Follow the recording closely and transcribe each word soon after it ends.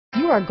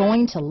are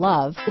going to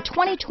love the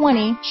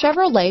 2020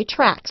 Chevrolet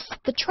Trax.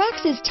 The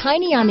Trax is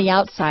tiny on the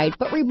outside,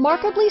 but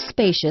remarkably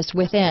spacious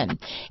within.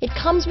 It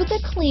comes with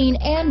a clean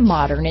and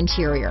modern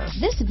interior.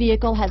 This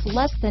vehicle has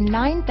less than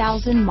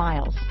 9,000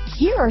 miles.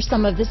 Here are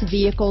some of this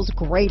vehicle's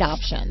great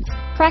options: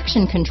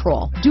 traction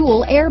control,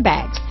 dual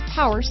airbags,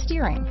 power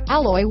steering,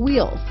 alloy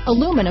wheels,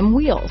 aluminum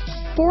wheels,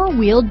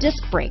 four-wheel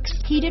disc brakes,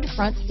 heated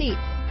front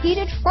seats,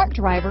 heated front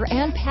driver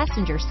and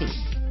passenger seats,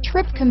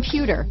 trip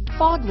computer,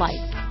 fog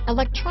lights,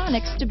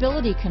 electronic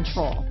stability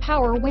control,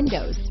 power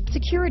windows,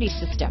 security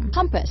system,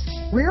 compass,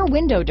 rear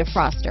window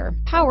defroster,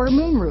 power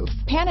moonroof,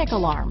 panic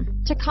alarm,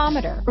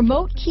 tachometer,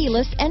 remote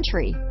keyless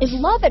entry. Is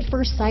love at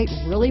first sight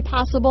really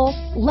possible?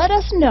 Let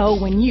us know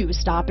when you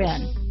stop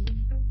in.